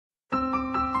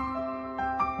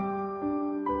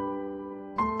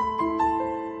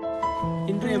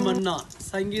இன்றைய மன்னா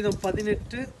சங்கீதம்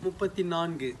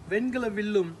 18:34. வெண்கல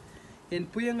வில்லும் என்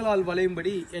புயங்களால்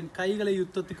வளையும்படி என் கைகளை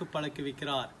யுத்தத்துக்கு பழக்கி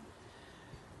வைக்கிறார்.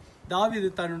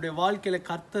 தாவீது தன்னுடைய வாழ்க்கையில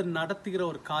கர்த்தர் நடத்துகிற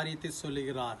ஒரு காரியத்தை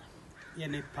சொல்லுகிறார்.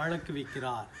 என்னை பழக்கி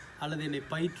வைக்கிறார் அல்லது என்னை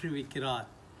பயிற்றுவிக்கிறார்.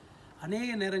 அநேக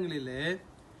நேரங்களில்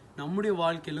நம்முடைய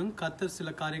வாழ்க்கையிலும் கர்த்தர்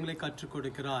சில காரியங்களை கற்றுக்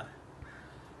கொடுக்கிறார்.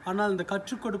 ஆனால் இந்த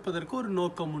கற்றுக் கொடுப்பதற்கு ஒரு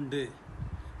நோக்கம் உண்டு.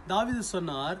 தாவீது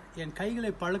சொன்னார், என் கைகளை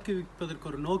பழக்கி வைப்பதற்கு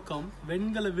ஒரு நோக்கம்,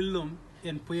 வெண்கல வில்லும்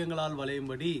என் புயங்களால்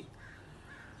வளையும்படி.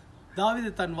 தாவீது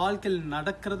தன் வாழ்க்கையில்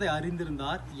நடக்கிறதை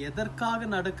அறிந்திருந்தார், எதற்காக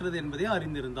நடக்கிறது என்பதை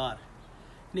அறிந்திருந்தார்.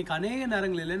 இன்னைக்கு அநேக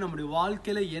நேரங்களிலே நம்முடைய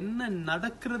வாழ்க்கையில என்ன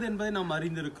நடக்கிறது என்பதை நாம்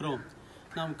அறிந்திருக்கிறோம்.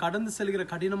 நாம் கடந்து செல்கிற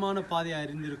கடினமான பாதையை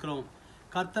அறிந்திருக்கிறோம்.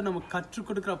 கர்த்தர் நமக்கு கற்றுக்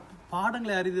கொடுக்கிற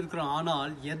பாடங்களை அறிந்திருக்கிறோம்.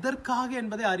 ஆனால் எதற்காக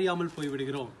என்பதை அறியாமல்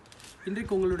போய்விடுகிறோம்.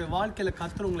 இன்றைக்கு உங்களுடைய வாழ்க்கையில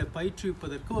கர்த்தர் உங்களை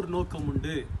பயிற்றுவிப்பதற்கு ஒரு நோக்கம்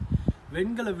உண்டு.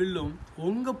 வெண்கல வில்லும்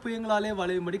உங்க புயங்களாலே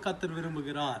வளையும்படி கர்த்தர்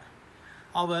விரும்புகிறார்.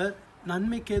 அவர்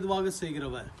நன்மைக்கு ஏதுவாக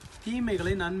செய்கிறவர்,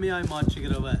 தீமைகளை நன்மையாய்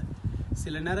மாற்றுகிறவர்.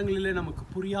 சில நேரங்களிலே நமக்கு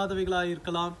புரியாதவைகளாக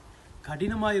இருக்கலாம்,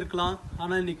 கடினமாக இருக்கலாம்.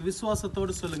 ஆனால் இன்னைக்கு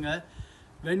விசுவாசத்தோடு சொல்லுங்க,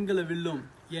 வெண்கல வில்லும்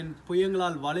என்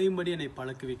புயங்களால் வளையும்படி என்னை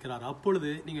பழக்கி வைக்கிறார்.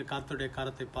 அப்பொழுது நீங்க கர்த்தருடைய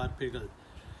கரத்தை பார்ப்பீர்கள்,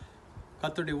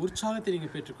 கர்த்தருடைய உற்சாகத்தை நீங்க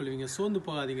பெற்றுக்கொள்வீங்க. சோர்ந்து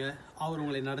போகாதீங்க. அவர்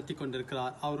உங்களை நடத்தி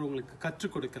கொண்டிருக்கிறார். அவர் உங்களுக்கு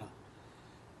கற்றுக் கொடுக்கிறார்,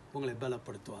 உங்களை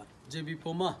பலப்படுத்துவார்.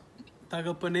 ஜெபிப்போமா?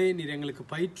 தகப்பனே, நீர் எங்களுக்கு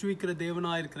பயிற்றுவிக்கிற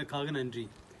தேவனாயிருக்கிறதுக்காக நன்றி.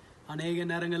 அநேக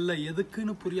நேரங்களில்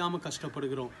எதுக்குன்னு புரியாமல்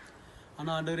கஷ்டப்படுகிறோம்.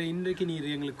 ஆனால் ஆண்டவரே, இன்றைக்கு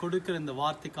நீர் எங்களுக்கு கொடுக்கிற இந்த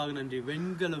வார்த்தைக்காக நன்றி.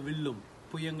 வெண்கல வில்லும்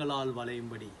புயங்களால்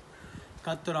வளையும்படி.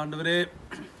 கர்த்தர் ஆண்டவரே,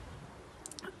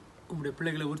 உங்களுடைய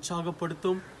பிள்ளைகளை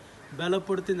உற்சாகப்படுத்தும்,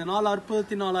 பலப்படுத்தி இந்த நாள்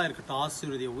அற்புதத்தின் நாளாக இருக்கட்டும்.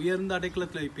 ஆசீர்வதியை உயர்ந்த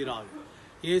அடைக்கலத்தில் வைப்பீராக.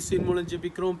 இயேசுவின் மூலம்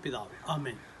ஜெபிக்கிறோம் பிதாவே,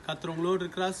 ஆமென். கர்த்தர் உங்களோடு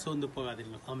இருக்கிறார். சோர்ந்து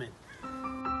போகாதீர்கள். ஆமென்.